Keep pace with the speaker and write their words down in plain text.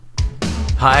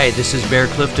Hi, this is Bear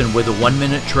Clifton with a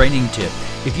 1-minute training tip.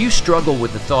 If you struggle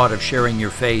with the thought of sharing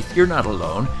your faith, you're not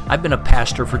alone. I've been a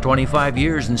pastor for 25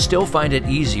 years and still find it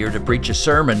easier to preach a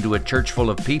sermon to a church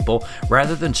full of people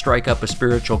rather than strike up a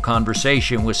spiritual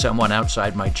conversation with someone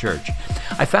outside my church.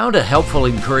 I found a helpful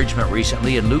encouragement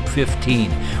recently in Luke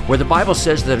 15, where the Bible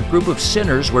says that a group of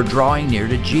sinners were drawing near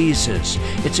to Jesus.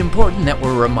 It's important that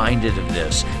we're reminded of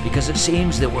this because it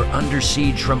seems that we're under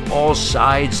siege from all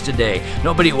sides today.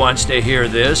 Nobody wants to hear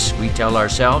this, we tell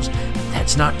ourselves.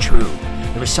 That's not true.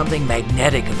 There was something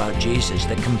magnetic about Jesus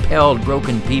that compelled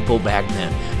broken people back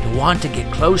then to want to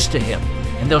get close to him.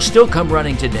 And they'll still come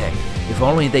running today, if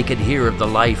only they could hear of the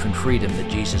life and freedom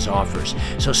that Jesus offers.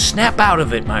 So snap out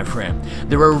of it, my friend.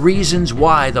 There are reasons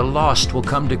why the lost will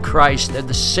come to Christ. They're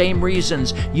the same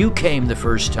reasons you came the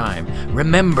first time.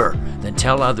 Remember, then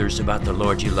tell others about the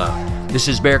Lord you love. This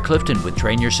is Bear Clifton with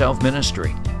Train Yourself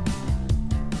Ministry.